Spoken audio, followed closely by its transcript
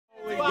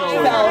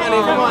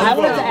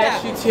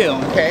ask you too.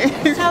 Okay.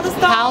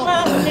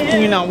 How,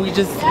 you know, we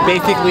just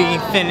basically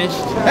finished.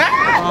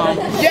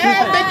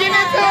 Yes, they get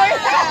into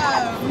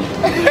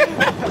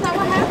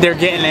it. They're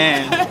getting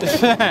in.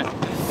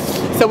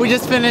 So we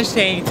just finished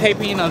a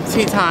taping of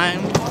Tea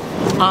Time.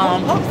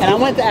 And I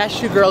wanted to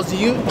ask you girls,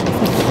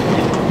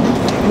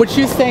 would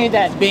you say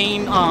that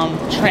being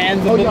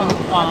trans,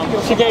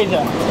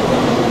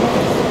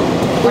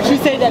 would you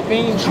say that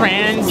being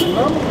trans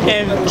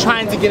and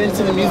trying to get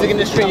into the music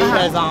industry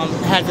has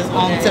its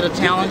own set of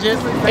challenges?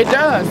 It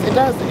does. It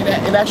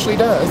actually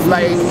does.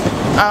 Like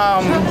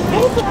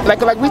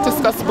we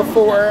discussed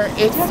before,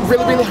 it's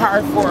really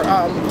hard for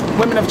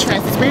women of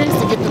trans experience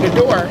to get through the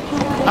door.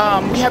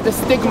 We have the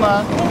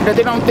stigma that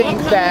they don't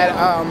think that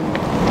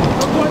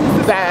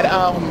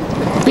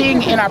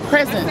being in our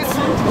presence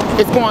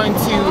is going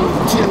to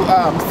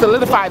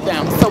solidify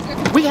them. So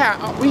we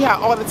have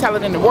all the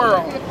talent in the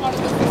world,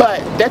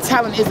 but that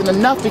talent isn't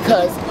enough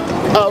because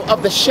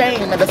of the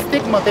shame and the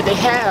stigma that they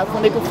have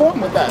when they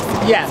perform with us.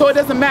 Yeah. So it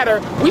doesn't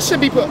matter. We should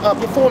be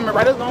performing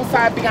right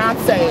alongside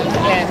Beyonce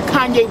and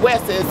Kanye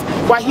West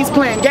while he's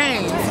playing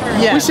games.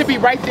 Yes. We should be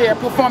right there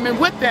performing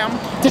with them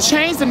to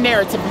change the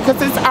narrative,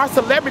 because it's our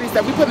celebrities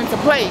that we put into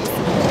place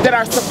that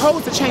are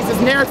supposed to change this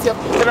narrative,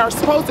 that are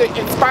supposed to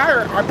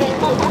inspire our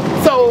people.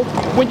 So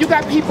when you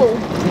got people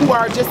who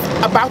are just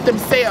about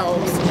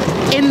themselves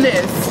in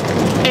this,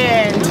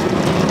 and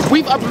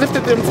we've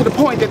uplifted them to the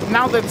point that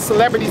now they're the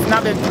celebrities,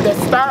 now they're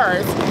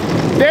stars,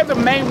 they're the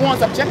main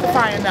ones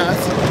objectifying us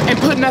and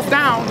putting us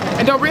down,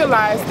 and don't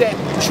realize that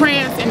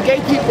trans and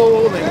gay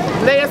people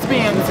and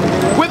lesbians,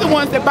 we're the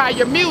ones that buy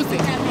your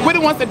music. We're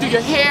the ones that do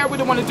your hair. We're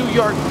the ones that do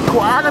your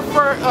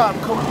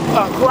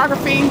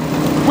choreography.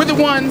 We're the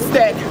ones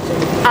that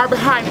are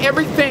behind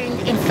everything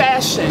in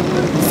fashion.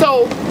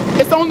 So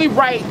it's only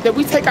right that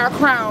we take our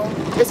crown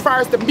as far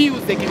as the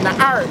music and the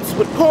arts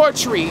with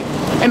poetry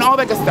and all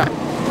that good stuff.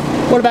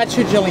 What about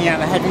you,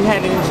 Juliana? Have you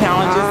had any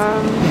challenges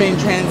being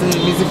trans in the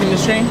music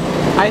industry?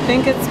 I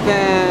think it's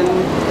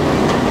been...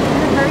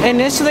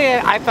 Initially,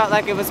 I felt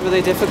like it was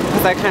really difficult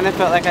because I kind of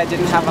felt like I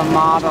didn't have a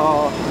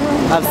model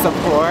of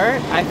support.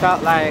 I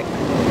felt like,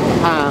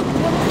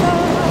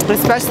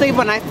 especially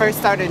when I first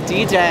started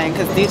DJing,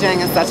 because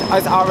DJing is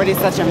already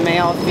such a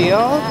male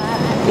field.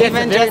 Yeah,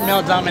 even it's a very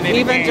male-dominated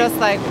Even game. just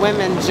like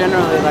women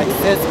generally, like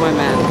cis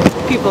women,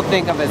 people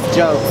think of as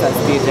jokes as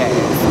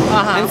DJs.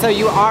 And so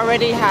you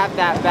already have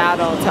that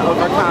battle to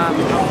overcome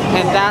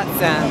in that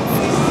sense.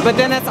 But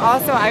then it's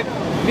also,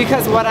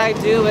 because what I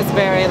do is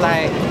very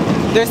like,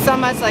 there's so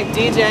much like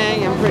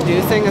DJing and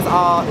producing is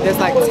all, there's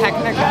like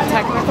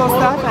technical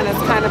stuff, and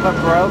it's kind of a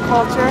bro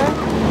culture.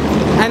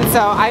 And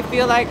so I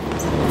feel like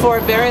for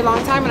a very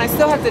long time, and I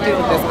still have to deal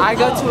with this, I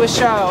go to a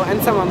show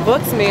and someone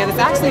books me, and it's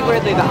actually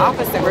weirdly the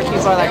opposite, where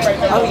people are like,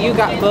 oh, you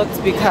got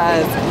booked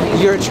because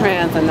you're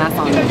trans and that's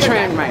on the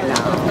trend right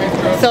now.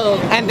 So,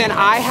 and then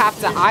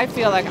I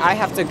feel like I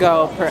have to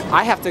go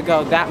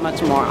that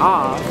much more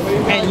off.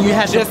 And you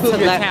have just to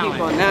let talent.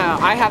 people know.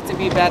 I have to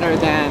be better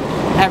than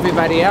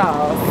everybody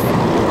else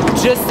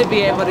just to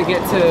be able to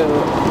get to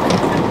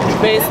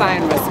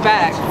baseline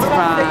respect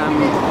from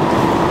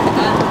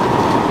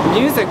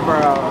music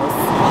bros.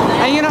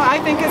 And you know, I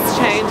think it's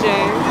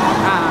changing.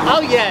 Oh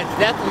yeah, it's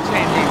definitely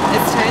changing.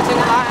 It's changing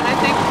a lot, and I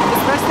think,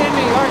 especially in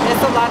New York,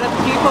 it's a lot of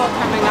people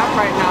coming up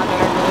right now that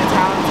are really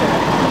talented.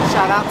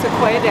 Shout out to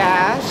Quay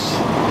Dash,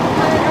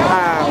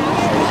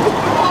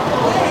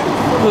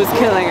 who's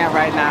killing it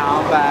right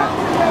now, but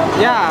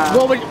yeah.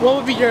 What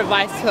would be your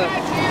advice to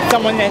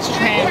someone that's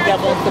trans that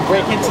wants to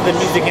break into the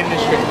music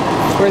industry?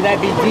 Whether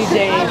that be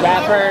DJ,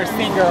 rapper,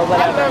 singer, or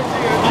whatever?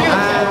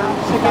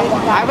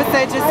 I would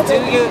say just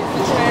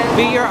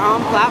be your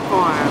own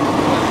platform.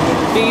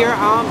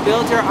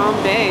 Build your own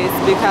base,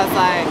 because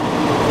like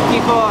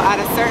people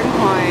at a certain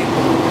point,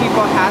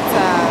 people had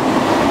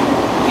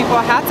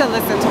to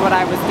listen to what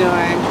I was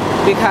doing,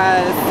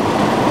 because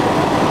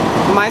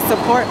my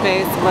support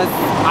base was,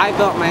 I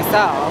built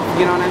myself,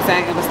 you know what I'm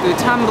saying? It was through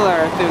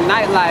Tumblr, through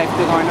nightlife,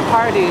 through going to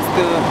parties,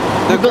 through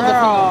the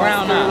girls,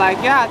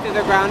 through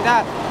the ground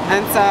up.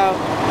 And so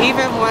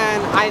even when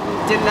I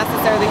didn't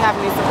necessarily have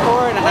any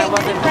support and I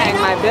wasn't paying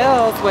my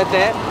bills with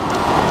it,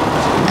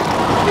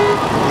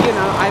 you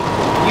know,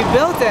 you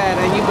build it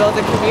and you build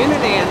a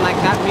community, and like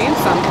that means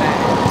something.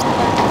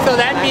 So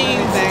that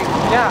means,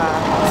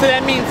 So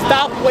that means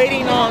stop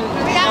waiting on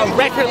a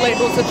record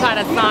label to try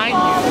to sign you.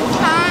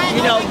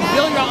 You know,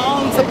 build your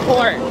own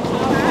support.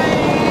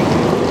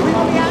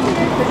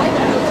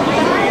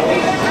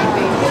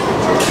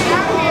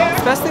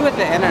 Especially with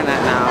the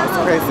internet now, it's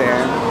crazy.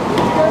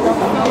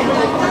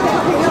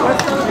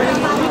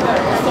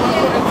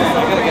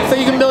 So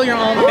you can build your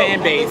own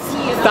fan base.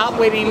 Stop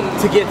waiting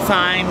to get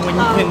signed when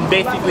you can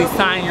basically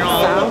sign your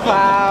own.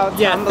 SoundCloud,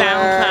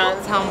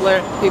 SoundCloud,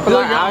 Tumblr. People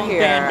are out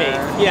here. Fan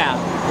base. Yeah.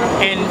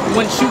 And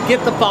once you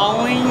get the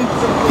following,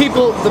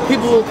 the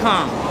people will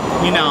come.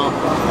 You know,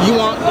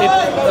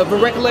 if a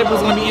record label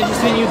is going to be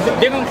interested in you,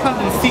 they're going to come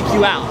and seek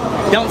you out.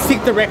 Don't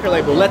seek the record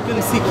label. Let them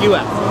seek you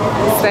out.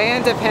 Stay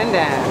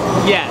independent.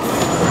 Yes.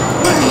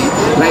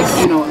 Like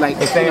you know, like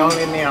if they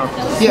only knew.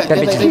 Yeah, That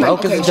bitch is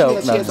broke as a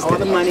joke. she has all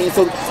the money,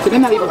 so they're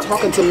not even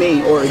talking to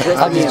me or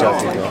addressing me at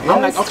all.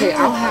 I'm like, okay,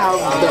 I'll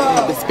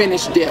have the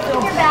spinach dip,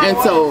 and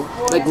so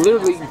like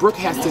literally, Brooke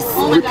has to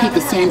repeat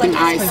the same thing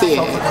I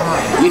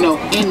said, you know,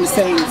 in the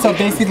same. So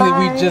basically,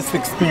 we just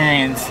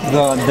experienced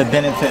the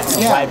benefits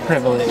of white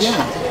privilege.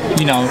 Yeah.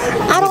 You know.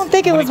 I don't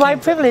think it was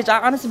white privilege. I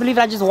honestly believe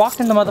I just walked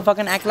in the motherfucker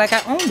and acted like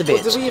I owned the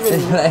bitch.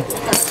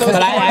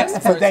 But I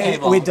asked for a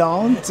table. We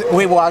don't.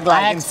 We walk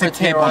like in for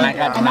table and I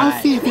got And I'll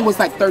see if it was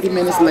like 30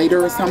 minutes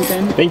later or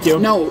something. Thank you.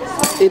 No,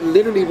 it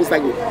literally was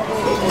like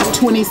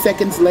 20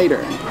 seconds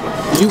later.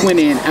 You went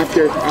in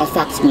after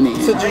Fox went in.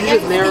 So did you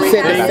just narrate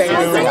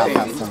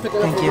that?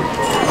 Thank you.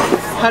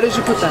 How did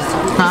you put that?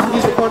 Huh?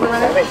 He's recording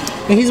already?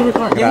 He's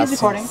recording. Yeah, he's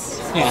recording.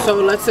 Yeah. So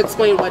let's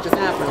explain what just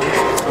happened.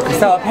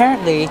 So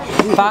apparently,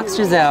 Fox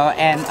Giselle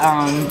and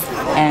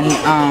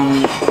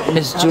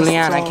Miss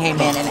Juliana came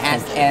in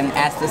and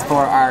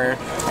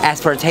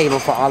asked for a table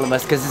for all of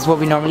us, because this is what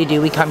we normally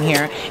do. We come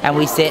here and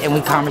we sit and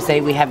we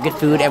conversate, we have good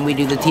food, and we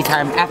do the tea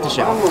time after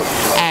show.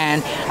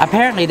 And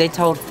apparently they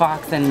told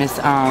Fox and Miss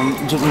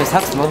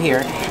Huxtable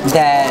here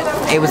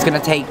that it was gonna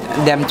take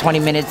them 20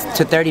 minutes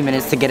to 30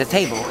 minutes to get a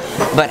table.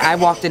 But I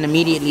walked in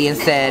immediately and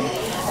said,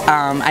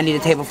 I need a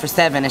table for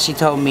 7, and she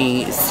told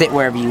me, sit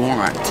wherever you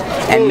want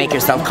and make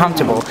yourself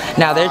comfortable.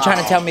 Now they're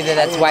trying to tell me that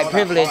that's white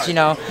privilege, you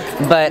know,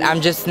 but I'm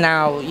just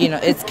now, you know,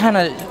 it's kind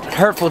of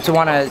hurtful to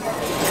want to,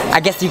 I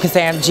guess you could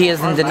say I'm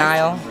Gia's in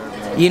denial.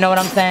 You know what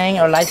I'm saying?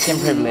 Or light skin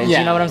privilege. Yeah.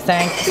 You know what I'm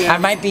saying? I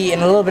might be in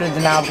a little bit of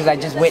denial because I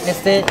just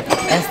witnessed it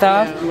and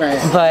stuff. Yeah,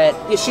 right.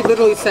 But Yeah, she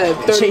literally said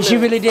 30 she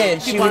really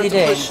did. She really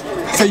did.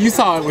 So you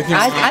saw it with your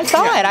eyes? I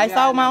saw it. I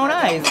saw it with my own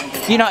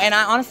eyes. You know, and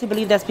I honestly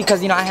believe that's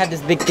because, you know, I have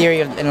this big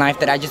theory in life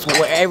that I just,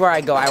 wherever I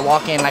go, I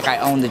walk in like I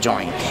own the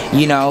joint.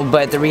 You know,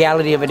 but the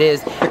reality of it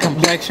is, the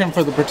complexion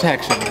for the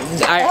protection.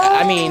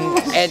 I mean,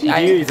 Gia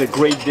is a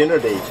great dinner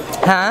date.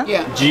 huh?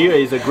 Yeah. Gia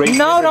is a great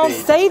No, dinner don't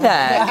date. say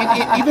that.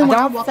 And even when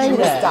I Don't walk say in,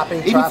 that.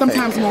 even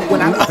sometimes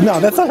when I No,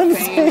 that's what I'm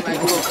saying, like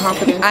a little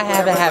confidence. I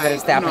have a habit of you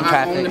stopping know,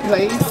 I own traffic. the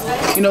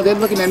place. You know, they're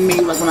looking at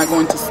me like when I go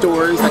into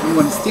stores, like I'm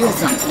going to steal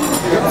something.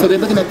 So they're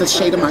looking at the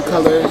shade of my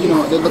color. You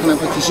know, they're looking at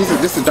because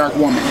this is a dark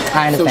woman.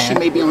 I So understand.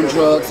 she may be on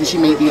drugs and she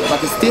may be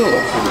like a stealer.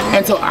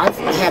 And so I've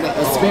had an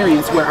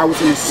experience where I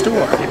was in a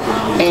store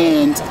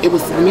and it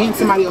was me and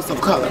somebody else of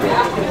color,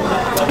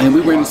 and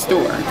we were in the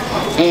store,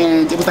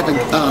 and it was like a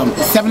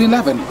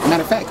 7-Eleven.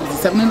 Matter of fact, it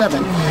was a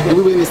 7-Eleven, and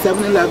we were in the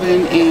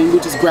 7-Eleven and we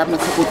were just grabbing a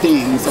couple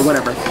things or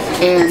whatever.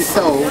 And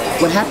so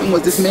what happened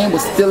was this man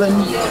was stealing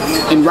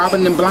and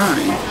robbing them blind,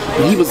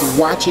 and he was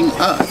watching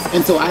us.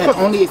 And so I had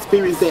only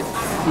experienced that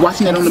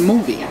watching that on the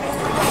movie.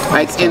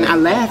 Like, and I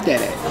laughed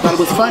at it. Thought it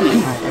was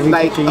funny.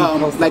 Like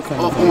on what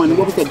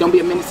was that? Don't be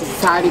a menace to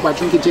society while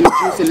drinking gin and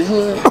juice in the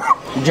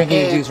hood.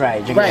 Drinking your juice,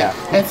 right? Drinking,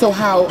 yeah. And so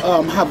how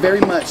very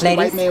much the Ladies?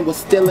 white man was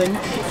stealing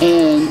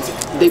and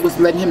they was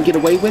letting him get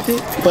away with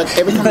it. But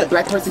every time the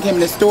black person came in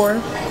the store,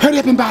 hurry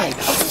up and buy it.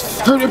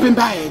 Hurry up and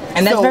buy it.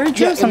 And that's very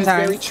true yeah, sometimes.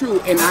 And it's very true.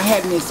 And I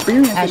hadn't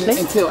experienced Ashley? it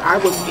until I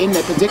was in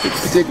that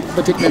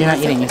particular You're not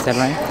eating, you said,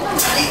 right?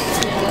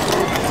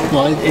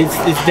 Well, it's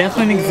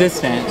definitely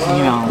existent,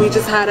 you know. We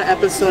just had an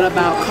episode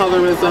about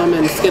colorism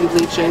and skin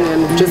bleaching,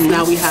 and just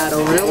now we had a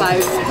real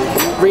life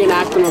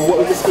reenactment of what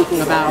we were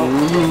speaking about,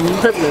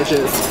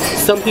 privileges.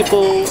 Some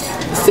people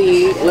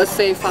see, let's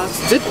say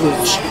Fox did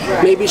bleach,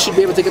 maybe she'd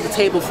be able to get the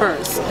table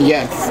first.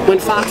 Yes. When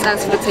Fox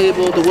asked for the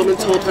table, the woman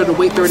told her to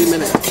wait 30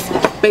 minutes,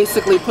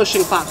 basically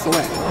pushing Fox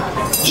away.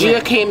 Gia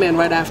came in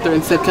right after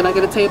and said, can I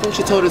get a table?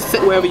 She told her,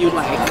 sit wherever you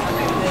like.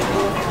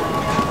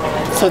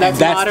 So that's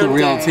the modern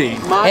real day.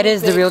 tea. Modern It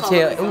is the day real tea.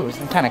 colorism. Ooh, it's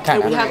kind of.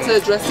 And we have to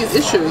address these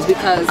issues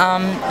because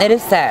It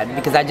is sad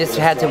because I just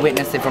had to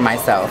witness it for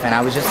myself, and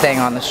I was just saying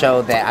on the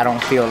show that I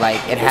don't feel like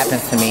it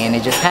happens to me, and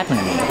it just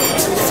happened to me.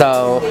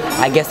 So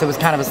I guess it was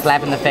kind of a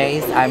slap in the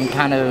face. I'm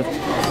kind of,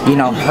 you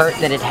know, hurt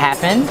that it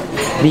happened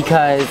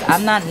because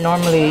I'm not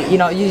normally, you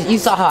know, you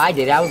saw how I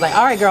did it. I was like,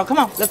 all right, girl, come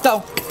on, let's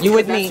go. You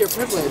with me? that's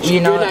your privilege.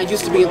 You know, You're not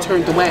used to being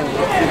turned away.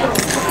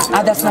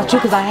 that's not true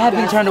because I have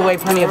been turned away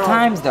plenty of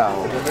times, though.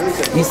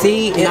 You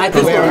see, and I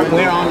think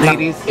We're on,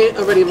 ladies. It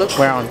already looked.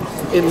 We're on.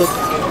 It looked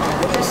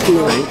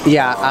smooth.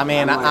 Yeah, I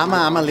mean,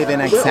 I'm a living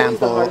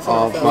example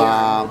of,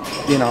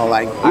 you know,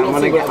 like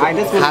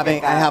I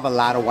have a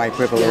lot of white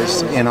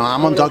privilege. You know,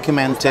 I'm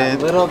undocumented, a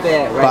little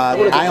bit, right?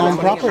 but I own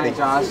property.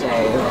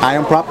 I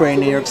own property in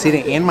New York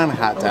City, in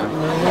Manhattan.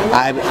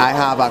 I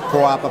have a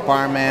co-op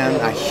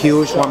apartment, a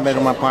huge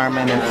one-bedroom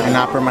apartment in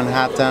Upper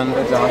Manhattan,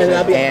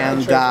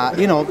 and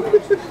you know,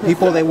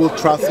 people, they will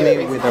trust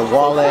me with their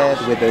wallet,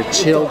 with their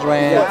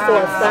children,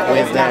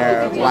 with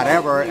their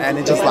whatever, and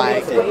it's just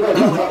like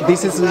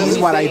this is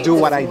what I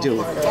do.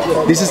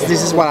 This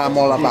is what I'm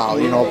all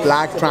about. You know,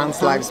 Black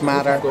trans lives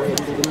matter.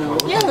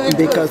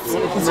 Because,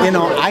 you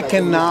know, I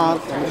cannot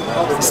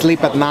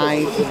sleep at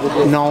night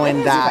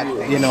knowing that,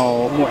 you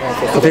know,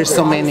 there's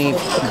so many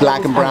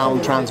black and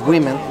brown trans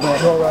women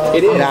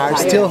that are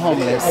still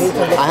homeless.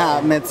 I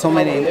have met so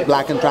many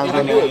black and trans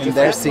women in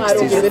their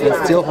 60s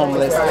and still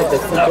homeless,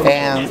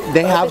 and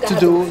they have to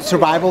do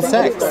survival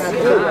sex.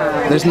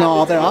 There's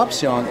no other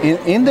option.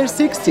 In their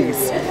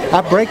 60s,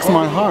 that breaks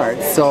my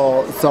heart.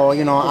 So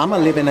you know, I'm a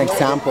living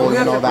example,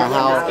 you know, that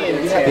how,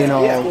 you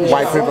know,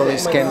 white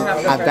privilege can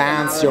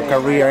advance your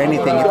career,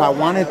 anything. If I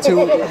wanted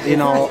to, you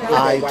know,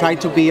 I try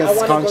to be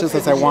as conscious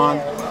as I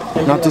want,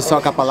 not to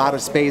suck up a lot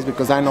of space,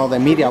 because I know the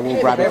media will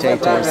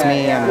gravitate towards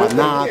me and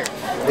whatnot.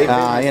 You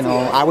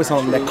know, I was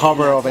on the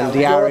cover of El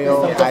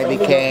Diario. I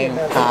became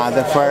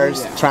the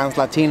first trans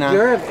Latina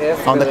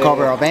on the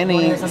cover of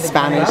any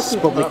Spanish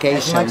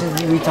publication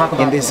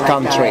in this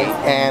country.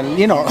 And,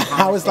 you know,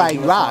 I was like,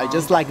 wow,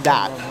 just like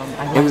that.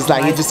 It was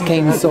like, it just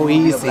came so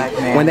easy.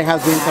 When there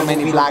has been so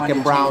many black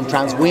and brown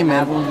trans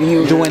women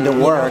doing the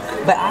work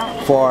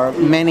for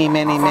many,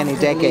 many, many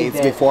decades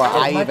before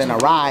I even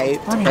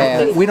arrived,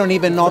 and we don't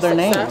even know their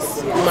names.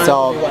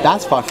 So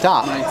that's fucked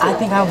up. I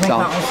think I'll make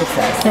my own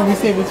success. Can we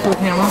say this for the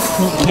camera?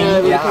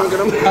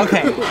 Yeah.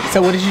 Okay,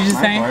 so what did you just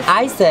say?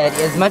 I said,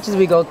 as much as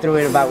we go through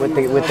it about with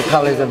the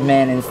colors of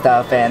men and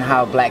stuff and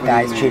how black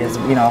guys treat us,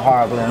 you know,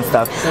 horrible and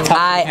stuff,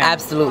 I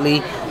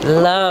absolutely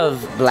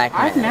love black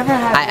men.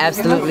 I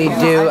absolutely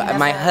do.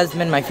 My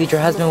husband, my future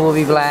husband will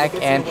be black,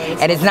 and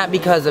it's not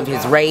because of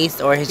his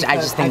race or his, I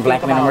just think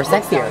black men are more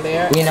sexier.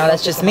 You know,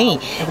 that's just me.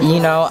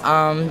 You know,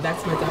 well,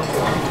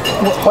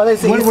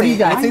 it's easy.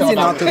 It's easy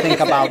not to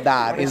think about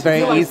that. It's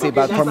very easy,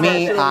 but for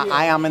me,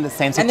 I am in the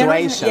same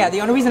situation.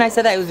 The only reason I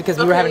said that was because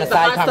we were having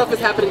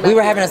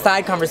a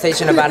side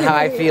conversation about how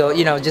I feel.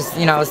 You know, just,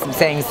 you know,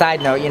 saying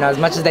side note. You know, as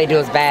much as they do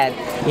is bad.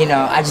 You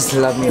know, I just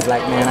love me a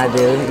black man. I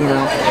do. You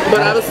know.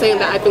 But I was saying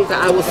that I think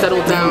that I will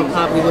settle down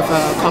probably with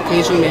a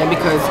Caucasian man,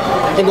 because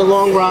in the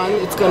long run,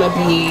 it's gonna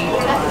be,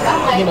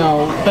 you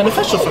know,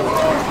 beneficial for me.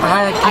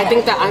 I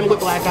think that I'm with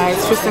black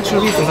guys for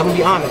sexual reasons. I'm gonna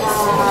be honest,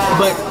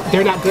 but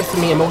they're not good for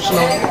me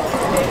emotionally.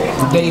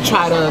 They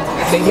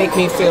make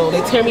me feel,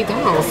 they tear me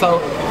down. So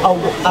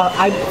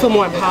I feel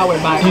more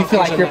empowered by. Do you feel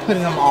like you're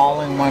putting them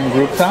all in one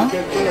group, though?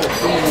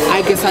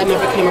 I guess I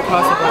never came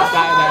across a black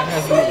guy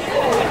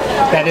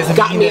that has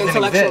got me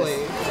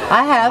intellectually.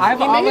 I have.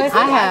 I've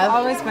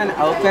always been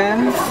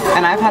open,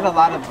 and I've had a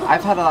lot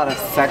of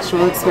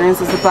sexual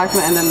experiences with black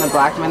men, and then the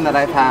black men that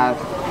I've had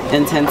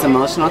intense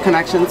emotional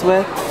connections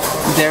with,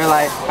 they're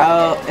like,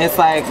 oh, it's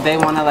like they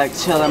want to like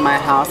chill in my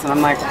house, and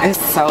I'm like, it's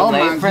so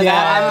late for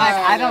that. I'm like,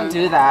 I don't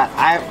do that.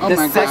 The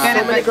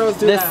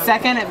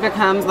second it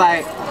becomes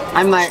like,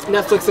 I'm like,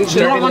 Netflix and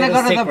chill. You don't want to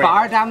go to the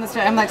bar down the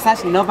street. I'm like,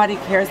 Sash, nobody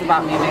cares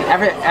about me.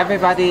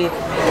 Everybody.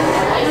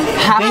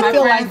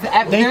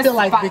 They feel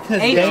like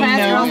because 8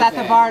 trans girls at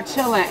the bar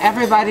chilling.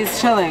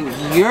 Everybody's chilling.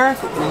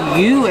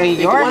 You and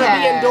your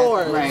head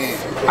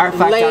are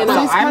fucked up.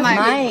 So I'm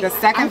like, the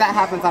second that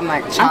happens, I'm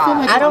like,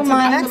 child. I don't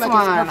mind.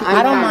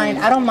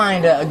 I don't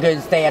mind a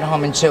good stay at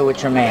home and chill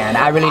with your man.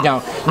 I really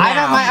don't. I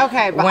don't mind.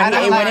 Okay, but when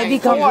it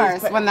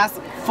becomes when that's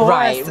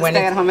forced to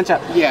stay at home and chill.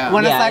 Yeah.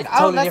 When it's like,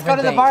 oh, let's go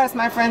to the bar. It's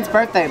my friend's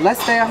birthday.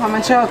 Let's stay at home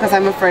and chill because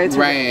I'm afraid to.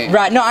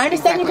 Right. No, I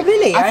understand you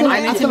completely. I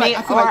need to meet,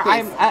 or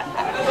I'm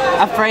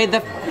afraid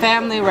the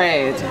family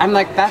rage. I'm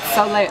like, that's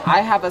so late.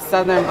 I have a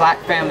southern black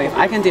family. If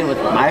I can deal with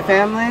my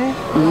family,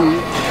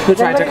 who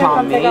tried to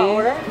call me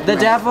the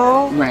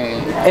devil,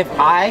 if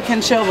I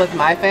can chill with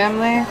my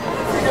family,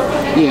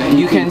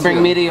 you can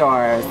bring me to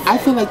yours. I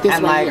feel like this,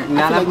 and like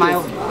none of my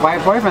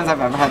white boyfriends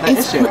have ever had that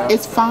issue.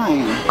 It's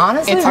fine.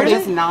 Honestly, it's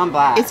just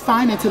non-black. It's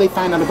fine until they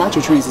find out about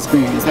your trans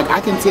experience. Like,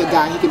 I can see a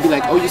guy, he can be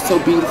like, oh, you're so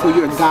beautiful,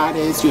 you're a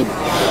goddess, you're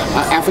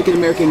an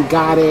African-American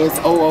goddess,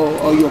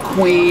 oh, you're a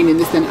queen, and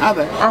this and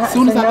other. As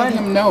soon as I let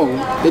him know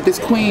that this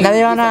queen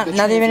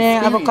Nadie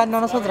viene a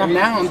buscarnos nosotras.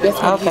 Now that's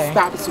when he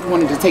stops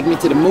wanting to take me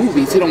to the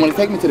movies. He don't want to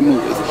take me to the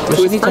movies.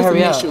 So his first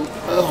initial,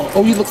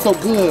 oh, you look so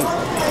good.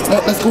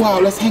 Let's go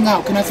out, let's hang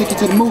out. Can I take you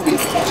to the movies?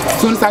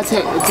 As soon as I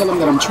tell him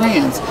that I'm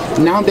trans,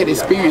 now that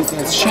experience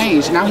has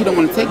changed. Now he don't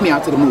want to take me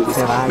out to the movies.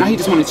 Now he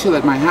just want to chill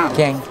at my house.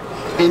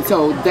 And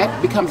so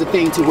that becomes a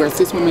thing to where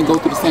cis women go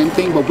through the same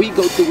thing, but we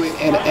go through it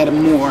at a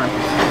more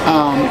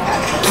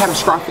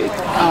catastrophic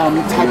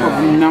type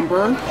of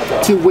number,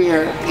 to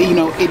where, you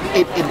know, it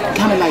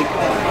kind of like,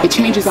 it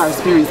changes our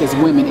experience as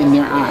women in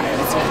their eyes.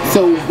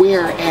 So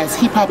whereas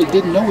he probably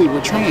didn't know we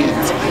were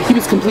trans, he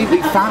was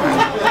completely fine.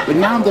 But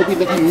now that we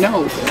let him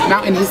know,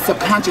 now in his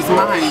subconscious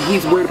mind,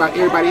 he's worried about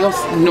everybody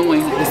else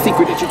knowing the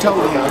secret that you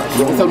told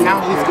him. So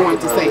now he's going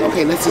to say,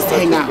 okay, let's just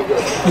hang out.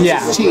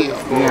 Just chill.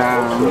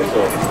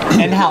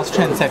 In-house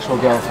transsexual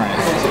girlfriend.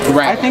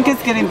 I think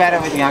it's getting better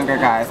with younger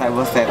guys, I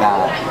will say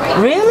that.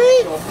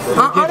 Really?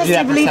 I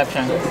honestly believe.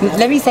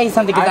 Let me say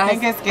something. I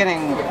think it's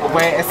getting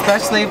way,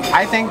 especially.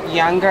 I think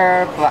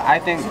younger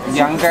black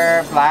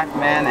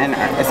men, and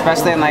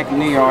especially in like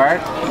New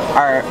York,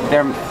 are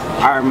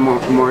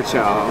more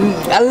chill.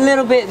 A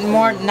little bit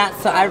more, not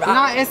so.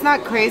 It's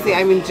not crazy.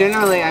 I mean,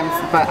 generally,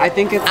 but I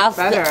think it's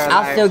better.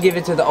 I'll still give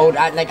it to the old.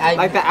 Like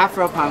the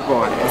Afro punk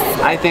boys,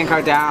 I think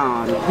are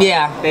down.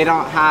 Yeah. They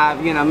don't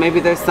have, you know, maybe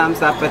there's some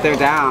stuff, but they're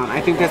down.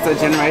 I think that's a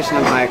generation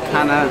of like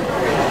kind of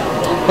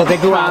But they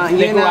grew up,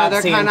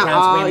 they're kind of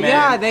all,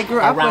 yeah, they grew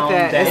up with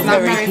it. It's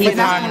not very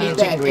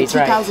in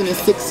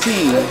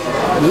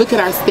 2016, look at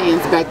our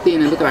stance back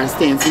then and look at our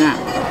stance now.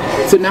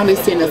 So now they're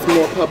seeing us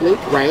more public,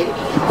 right?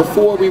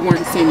 Before we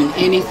weren't seen in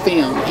any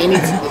film, any.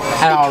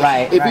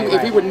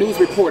 If we were news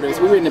reporters,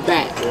 we were in the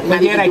back.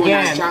 But yet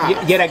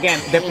again,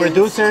 the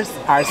producers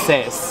are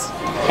cis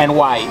and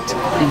white.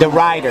 The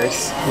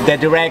writers, the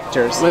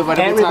directors,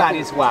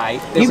 everybody's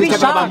white. If we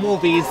talk about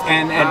movies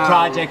and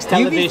projects,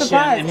 television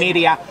and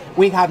media,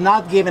 we have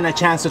not given a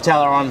chance to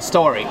tell our own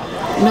story.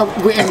 No,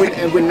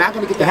 we're not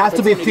going to get the It has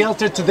to be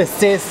filtered to the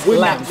cis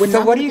lens. We're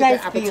not going to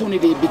get the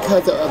opportunity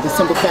because of the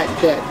simple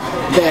fact that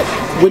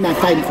we're not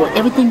fighting for it.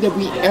 Everything that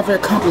we ever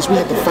accomplished, we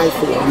had to fight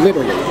for,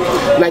 literally.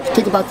 Like,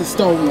 think about the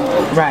Stonewall.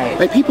 Right.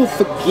 Like, people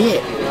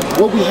forget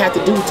what we had to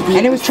do to be.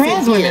 And it was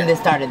trans women that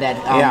started that.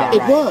 Yeah,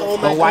 it was.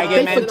 But why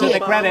get men to the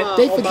credit?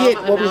 They forget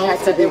what we had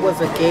to do. It was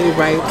a gay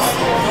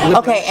rights.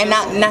 Okay, and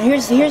now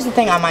here's the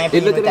thing on my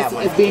opinion with that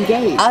one. As being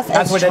gay. Us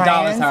as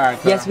trans,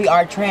 yes, we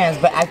are trans,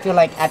 but I feel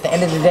like at the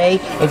end of the day,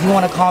 if you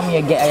want to call me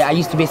a gay, I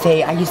used to be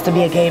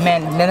a gay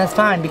man, then that's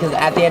fine, because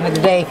at the end of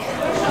the day,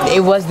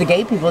 it was the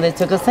gay people that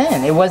took us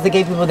in. It was the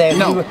gay people that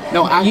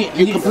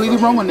you're completely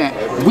wrong on that.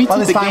 We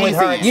took the gays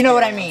in. You know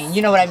what I mean?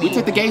 You know what I mean? We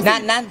took the gays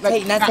in. Not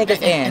take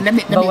us in.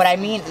 But what I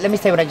mean, let me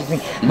say what I just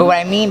mean. But what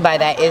I mean by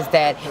that is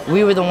that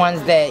we were the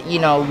ones that, you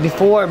know,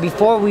 before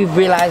we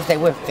realized that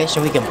we're fish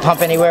and we can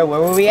pump anywhere. Where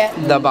were we at?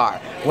 The bar.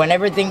 When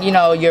everything, you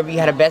know, you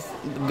had a best.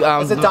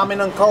 It's a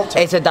dominant culture.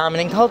 It's a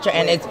dominant culture,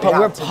 and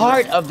we're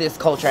part of this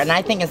culture. And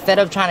I think instead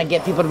of trying to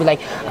get people to be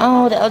like,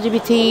 oh, the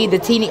LGBT, the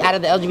teeny out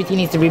of the LGBT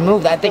needs to be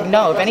removed, I think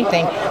no. If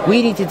anything,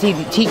 we need to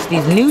teach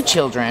these new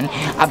children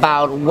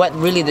about what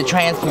really the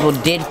trans people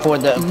did for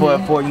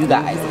you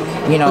guys.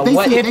 You know,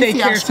 what if they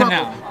care to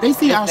know? They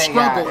see our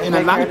struggle, and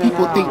a lot of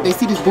people think they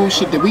see this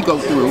bullshit that we go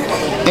through,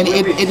 and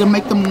it'll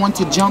make them want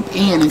to jump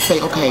in and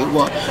say, okay,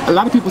 well, a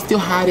lot of people still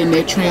hide in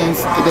their trans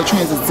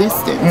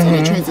existence and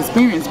their trans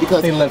experience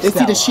because they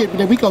see the shit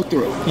that we go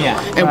through. Yeah,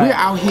 and we're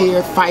out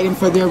here fighting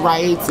for their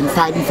rights and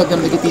fighting for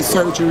them to get these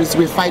surgeries.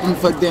 We're fighting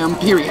for them,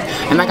 period.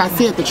 And like I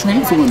said, the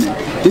trans women,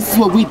 this is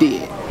what we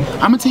did.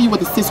 I'm gonna tell you what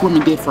the cis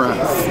women did for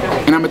us,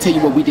 and I'm gonna tell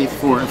you what we did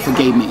for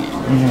gay men,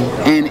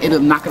 and it'll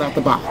knock it out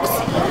the box.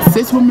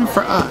 Cis women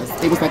for us,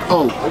 it was like,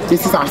 oh,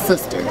 this is our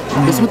sister.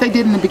 This is what they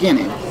did in the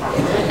beginning,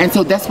 and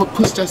so that's what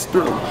pushed us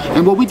through.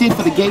 And what we did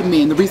for the gay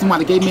men, the reason why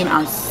the gay men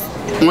are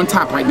on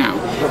top right now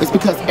is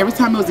because every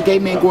time it was a gay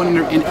man going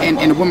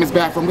in a woman's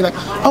bathroom, we're like,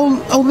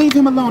 oh, leave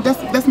him alone.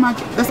 That's my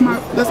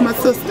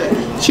sister.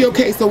 She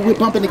okay? So we're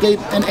bumping the gay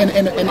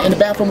in the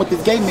bathroom with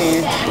this gay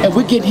man, and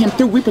we're getting him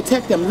through. We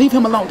protect him. Leave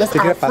him alone. That's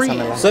our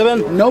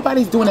friend.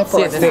 Nobody's doing it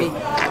for us.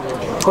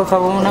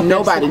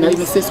 Nobody, not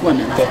even cis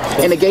women.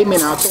 And the gay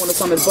men are throwing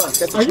us under the bus.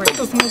 That's are you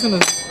put smoke in the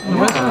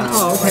restaurant?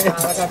 Oh, okay.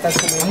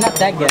 I'm not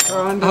that good.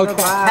 Okay,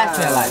 pass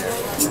me a lighter.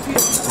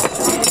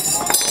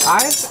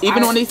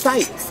 Even on these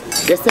sites,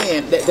 they're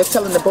saying, they're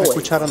telling the boys,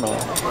 which I don't know.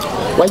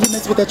 Why you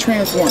mess with that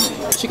trans woman?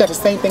 She got the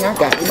same thing I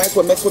got. You might as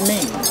well mess with me.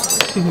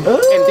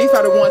 And these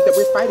are the ones that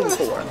we're fighting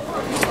for.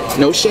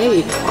 No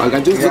shade. All you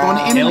gotta do is look on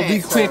the internet.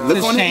 They'll be quick look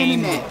to on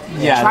shame. The internet.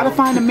 Yeah. Try to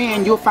find a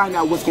man, you'll find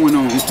out what's going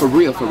on. For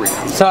real, for real.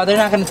 So they're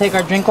not gonna take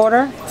our drink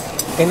order?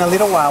 In a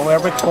little while, we're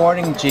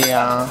recording,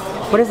 Gia.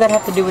 What does that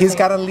have to do with He's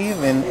got to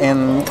leave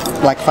in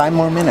like 5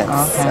 more minutes.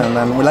 Okay. And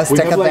then let's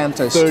take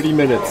advantage. Like 30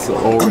 minutes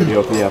already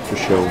of the after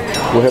show.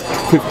 We'll have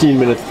 15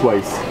 minutes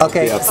twice.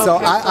 Okay, so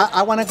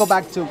I want to go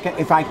back to,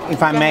 if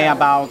I may,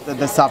 about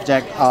the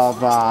subject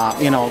of,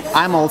 you know,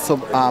 I'm also,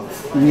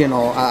 you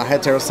know, a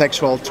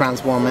heterosexual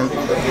trans woman,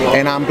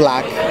 and I'm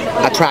black,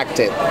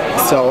 attracted.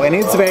 So, and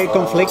it's very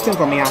conflicting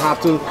for me. I have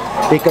to,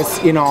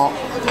 because, you know,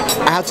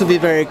 I have to be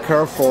very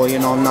careful, you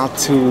know, not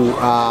to,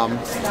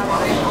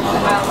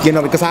 you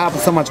know, because I have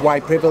so much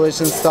white privilege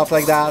and stuff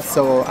like that,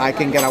 so I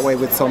can get away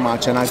with so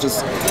much, and I'm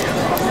just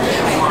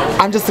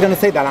gonna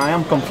say that I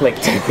am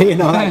conflicted, you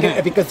know,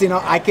 because, you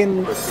know, I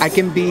can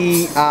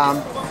be, I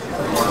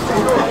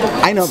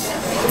know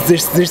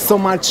there's so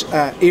much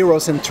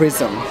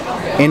Eurocentrism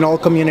in all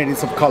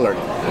communities of color,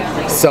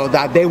 so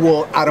that they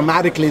will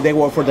automatically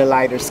go for the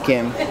lighter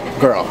skin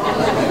girl.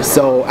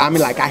 So I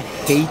mean, like, I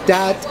hate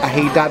that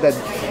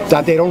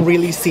that they don't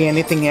really see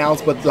anything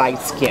else but light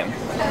skin.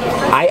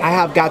 I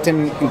have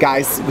gotten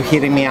guys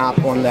hitting me up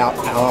on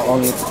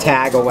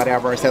tag or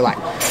whatever, say like,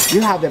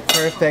 you have the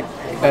perfect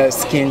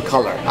skin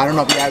color. I don't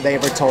know if they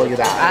ever told you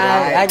that.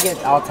 Right? I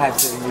get all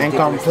types of and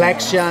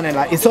complexion and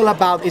like, it's all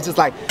about. It's just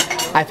like,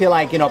 I feel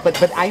like, you know,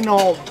 but I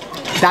know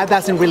that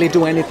doesn't really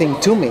do anything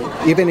to me.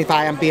 Even if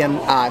I am being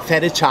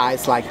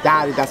fetishized like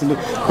that, it doesn't do.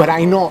 But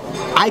I know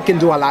I can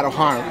do a lot of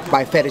harm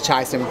by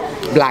fetishizing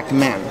black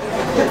men,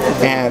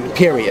 and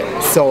period.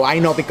 So I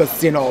know,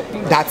 because, you know,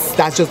 that's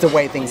just the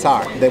way things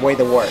are, the way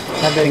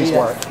things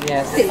work.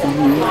 Yes.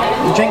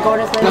 Drink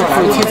orders later. No,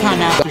 for tea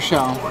time after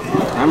show.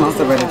 I'm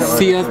also ready to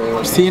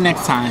order. See you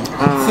next time.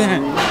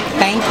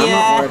 Thank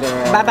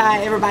you. Bye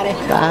bye, everybody.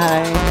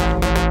 Bye.